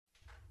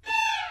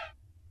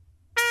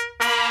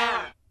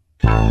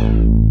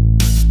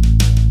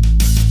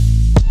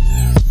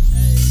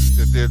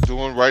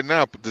doing right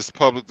now, this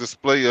public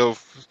display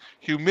of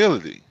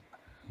humility.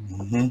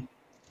 Let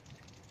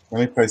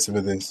me play some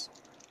of this.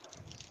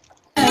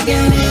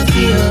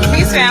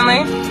 Peace,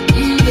 family.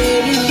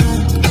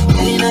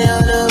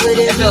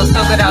 It feels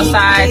so good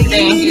outside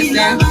today in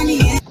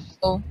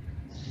Houston.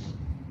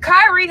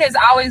 Kyrie has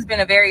always been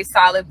a very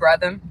solid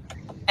brother.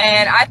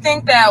 And I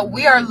think that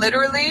we are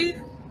literally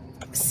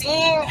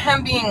seeing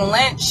him being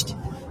lynched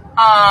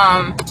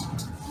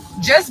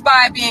just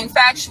by being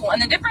factual.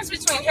 And the difference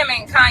between him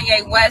and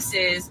Kanye West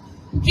is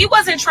he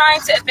wasn't trying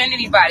to offend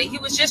anybody. He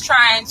was just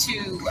trying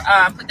to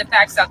put the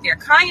facts out there.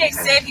 Kanye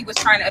said he was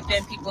trying to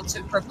offend people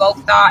to provoke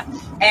thought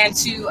and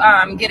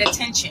to get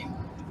attention.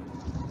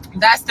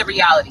 That's the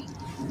reality.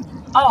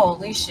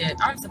 Holy shit,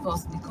 I'm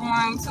supposed to be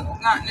going to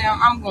goddamn,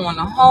 I'm going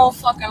the whole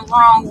fucking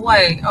wrong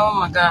way. Oh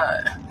my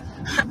God.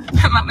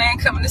 My man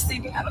coming to see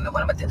me. I don't know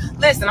what I'm about to do.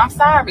 Listen, I'm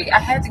sorry. I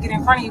had to get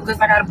in front of you because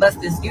I got to bust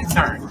this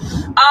U-turn.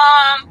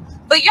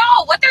 But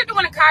y'all, what they're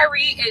doing to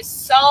Kyrie is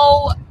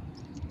so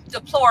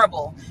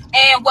deplorable.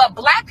 And what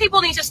black people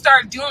need to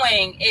start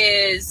doing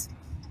is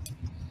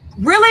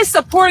really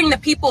supporting the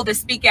people that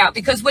speak out,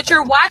 because what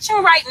you're watching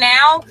right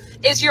now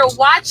is you're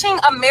watching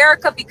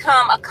America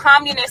become a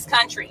communist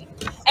country.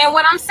 And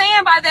what I'm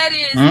saying by that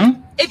is,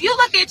 if you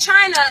look at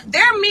China,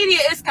 their media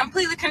is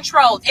completely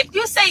controlled. If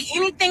you say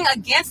anything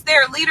against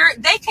their leader,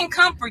 they can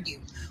come for you.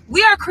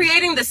 We are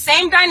creating the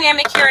same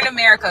dynamic here in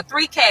America,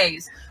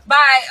 3Ks,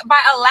 by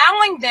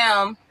allowing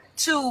them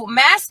to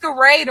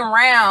masquerade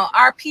around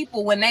our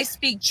people when they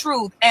speak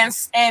truth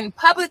and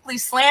publicly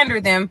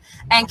slander them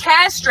and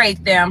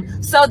castrate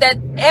them so that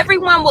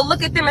everyone will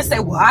look at them and say,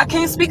 well, I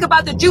can't speak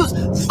about the Jews.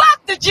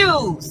 Fuck the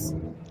Jews.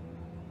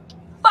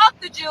 Fuck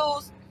the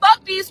Jews.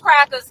 Fuck these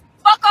crackers.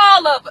 Fuck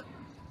all of it.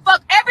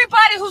 Fuck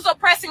everybody who's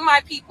oppressing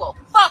my people.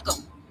 Fuck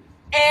them.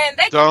 And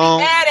they can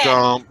be mad at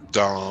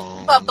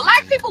it. But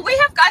black people, we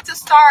have got to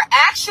start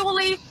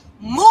actually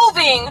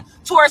moving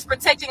towards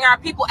protecting our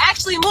people,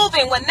 actually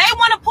moving. When they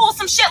want to pull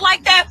some shit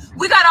like that,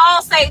 we got to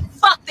all say,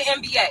 fuck the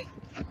NBA.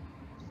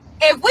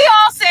 If we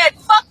all said,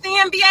 fuck the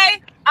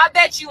NBA, I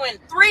bet you in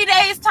 3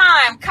 days'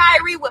 time,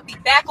 Kyrie would be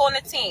back on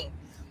the team.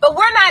 But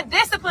we're not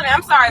disciplined.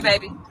 I'm sorry,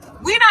 baby.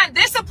 We're not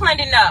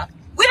disciplined enough.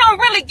 We don't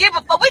really give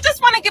a fuck. We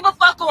just want to give a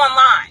fuck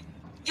online.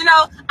 You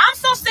know, I'm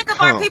so sick of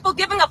our people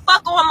giving a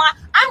fuck online.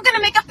 I'm going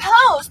to make a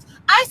post.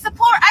 I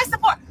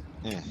support.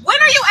 When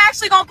are you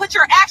actually going to put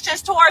your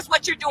actions towards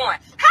what you're doing?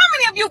 How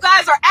many of you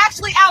guys are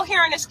actually out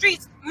here in the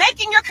streets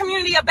making your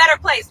community a better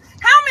place?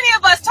 How many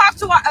of us talk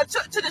to our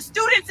to the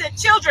students and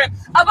children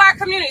of our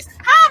communities?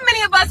 How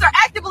many of us are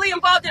actively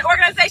involved in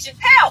organizations?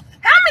 Hell,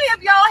 how many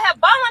of y'all have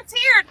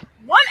volunteered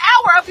 1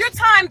 hour of your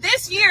time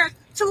this year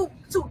to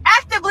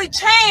actively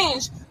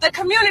change the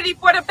community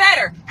for the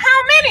better?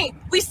 How many?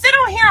 We sit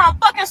on here on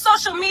fucking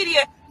social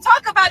media,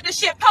 talk about this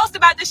shit, post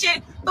about this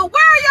shit, but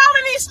where are y'all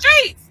in these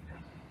streets?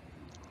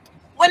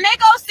 When they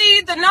go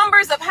see the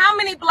numbers of how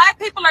many black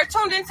people are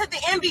tuned into the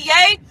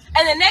NBA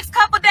in the next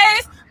couple of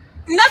days,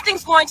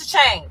 nothing's going to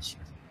change.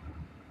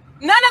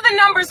 None of the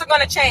numbers are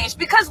going to change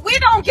because we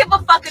don't give a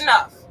fuck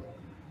enough.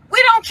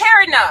 We don't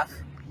care enough.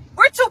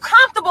 We're too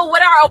comfortable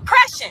with our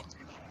oppression.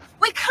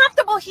 We're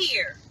comfortable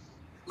here.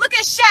 Look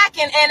at Shaq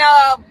and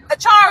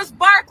Charles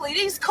Barkley,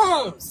 these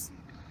coons,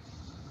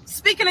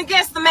 speaking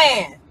against the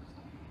man.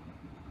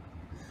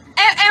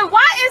 And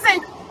why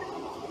isn't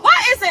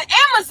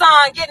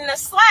Amazon getting the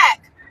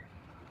slack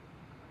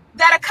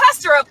that a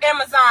customer of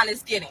Amazon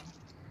is getting?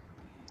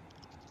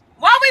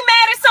 Why are we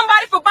mad at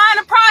somebody for buying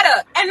a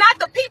product and not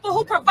the people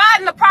who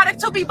providing the product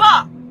to be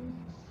bought?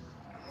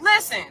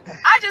 Listen,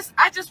 I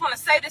just want to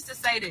say this to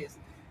say this.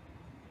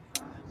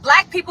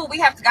 Black people, we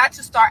have got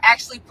to start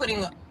actually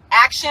putting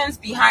actions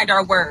behind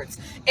our words.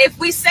 If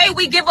we say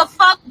we give a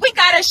fuck, we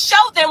got to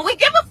show them we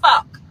give a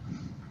fuck.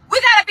 We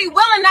got to be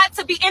willing not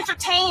to be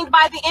entertained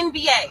by the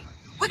NBA.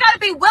 We got to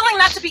be willing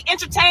not to be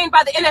entertained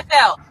by the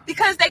NFL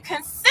because they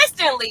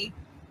consistently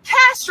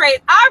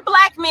castrate our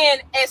black men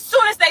as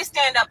soon as they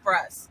stand up for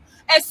us,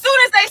 as soon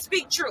as they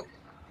speak truth.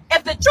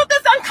 If the truth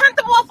is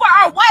uncomfortable for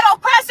our white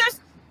oppressors,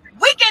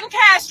 we getting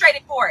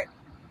castrated for it.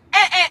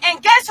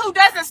 And guess who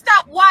doesn't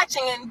stop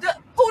watching and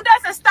who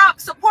doesn't stop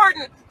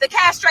supporting the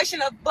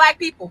castration of black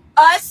people?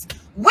 Us.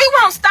 We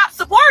won't stop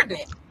supporting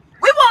it.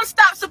 We won't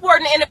stop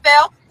supporting the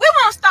NFL. We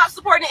won't stop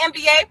supporting the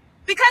NBA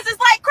because it's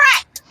like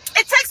crack.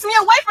 It takes me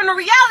away from the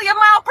reality of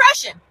my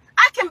oppression.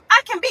 I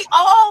can be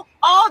all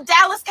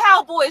Dallas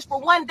Cowboys for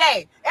one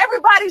day.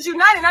 Everybody's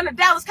united under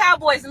Dallas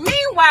Cowboys.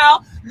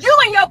 Meanwhile, you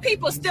and your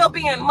people still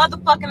being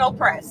motherfucking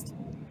oppressed.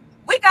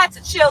 We got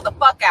to chill the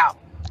fuck out.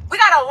 We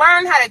got to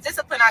learn how to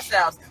discipline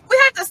ourselves. We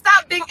have to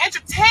stop being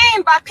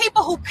entertained by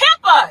people who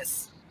pimp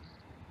us.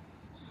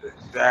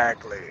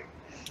 Exactly.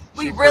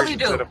 We really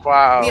do. We've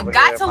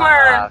got to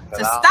learn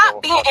to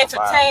stop being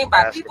entertained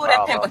by people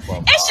that pimp us.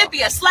 It should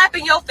be a slap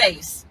in your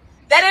face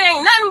that it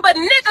ain't nothing but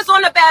niggas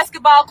on the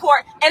basketball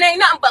court and ain't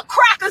nothing but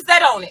crackers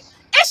that own it.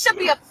 It should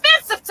be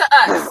offensive to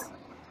us.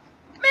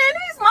 Man,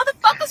 these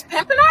motherfuckers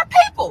pimping our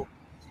people.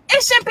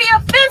 It should be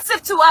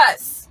offensive to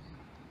us.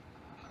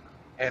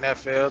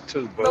 NFL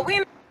too, but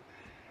we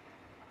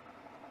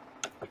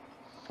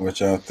What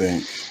y'all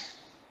think?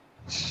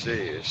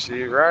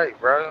 She right,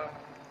 bro.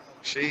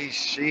 She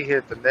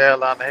hit the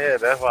nail on the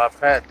head. That's why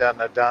Pat done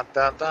the dun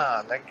dun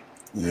dun. Nigga.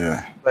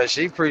 Yeah. But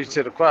she preached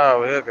to the choir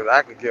over here because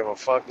I could give a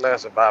fuck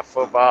less about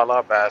football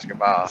or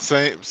basketball.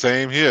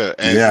 Same here.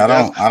 And Yeah, see,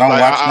 that's I don't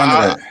like watch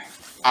none of that.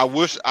 I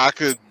wish I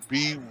could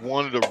be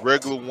one of the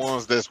regular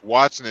ones that's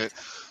watching it,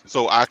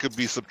 so I could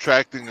be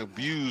subtracting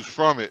views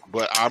from it.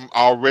 But I'm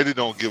already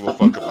don't give a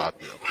fuck about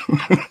them.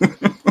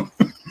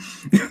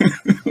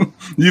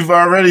 You've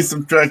already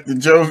subtracted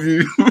Joe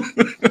view.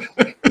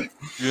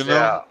 You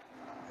know?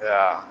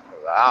 Yeah.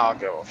 I don't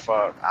give a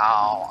fuck.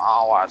 I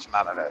don't watch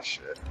none of that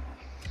shit.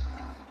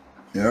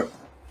 Yep.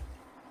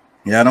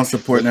 Yeah, I don't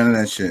support none of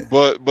that shit.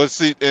 But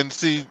see,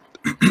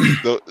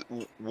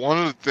 one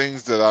of the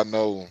things that I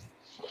know,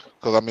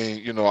 because I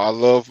mean, you know, I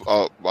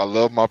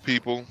love my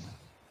people,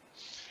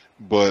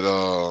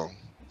 but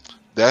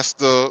that's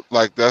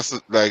like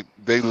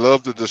they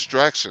love the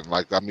distraction.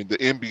 Like, I mean, the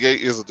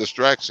NBA is a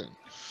distraction.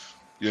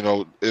 You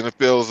know,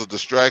 NFL is a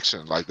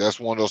distraction. Like, that's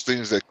one of those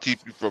things that keep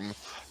you from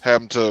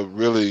having to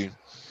really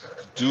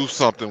do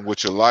something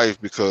with your life,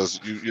 because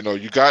you know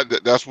you got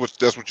that. That's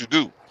what you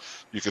do.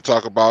 You can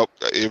talk about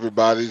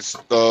everybody's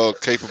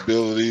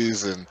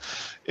capabilities and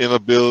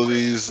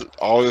inabilities,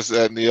 all this,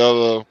 that, and the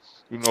other.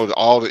 You know,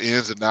 all the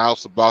ins and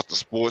outs about the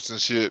sports and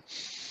shit.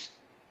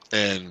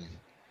 And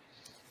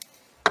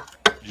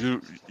you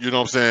know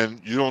what I'm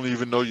saying? You don't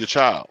even know your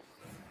child.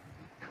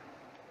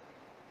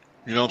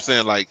 You know what I'm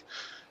saying? Like,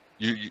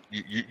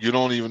 you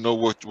don't even know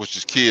what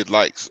your kid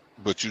likes,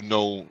 but you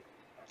know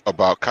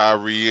about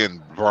Kyrie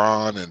and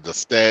Bron and the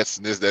stats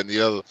and this, that, and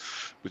the other,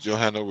 but you don't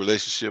have no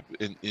relationship.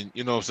 And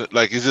you know what I'm saying?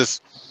 Like, it's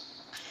just,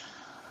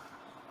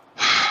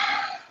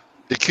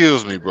 it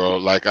kills me, bro.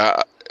 Like,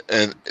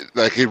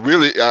 it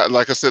really,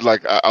 like I said,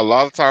 like a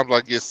lot of times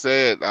I get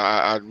sad.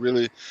 I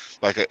really,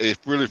 like, it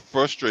really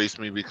frustrates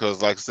me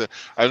because, like I said,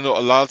 I know a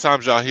lot of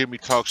times y'all hear me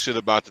talk shit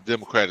about the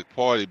Democratic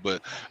Party,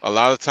 but a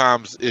lot of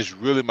times it's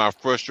really my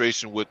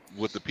frustration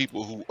with the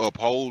people who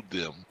uphold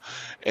them.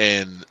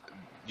 And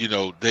you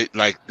know,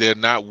 they're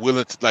not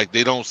willing to, like,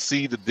 they don't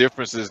see the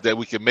differences that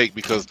we can make,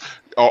 because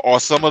are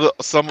some of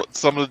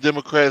the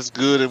Democrats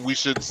good and we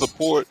should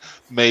support?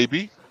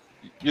 Maybe,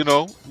 you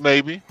know,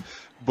 maybe,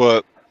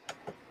 but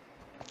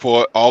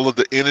for all of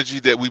the energy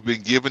that we've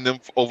been giving them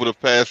over the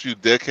past few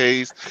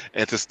decades,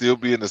 and to still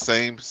be in the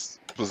same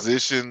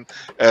position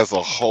as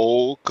a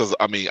whole, because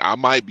I mean, I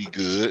might be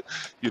good,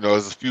 you know,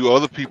 there's a few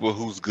other people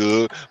who's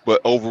good,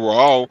 but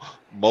overall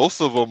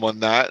most of them are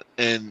not.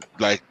 And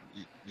like,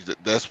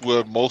 that's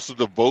where most of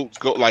the votes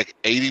go. Like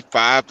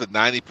 85 to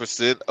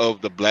 90% of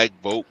the black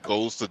vote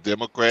goes to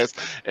Democrats,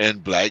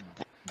 and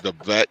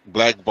the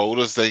black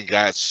voters ain't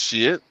got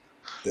shit.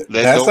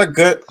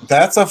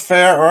 That's a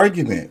fair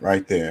argument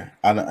right there.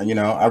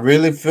 I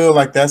really feel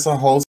like that's a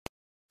whole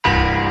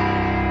fair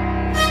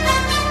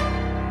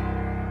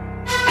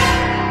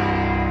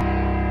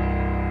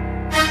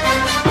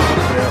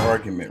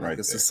argument, right?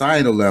 The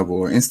societal level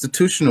or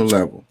institutional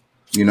level,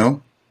 you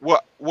know.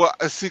 Well,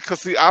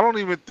 see, I don't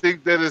even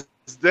think that is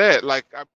that. Like,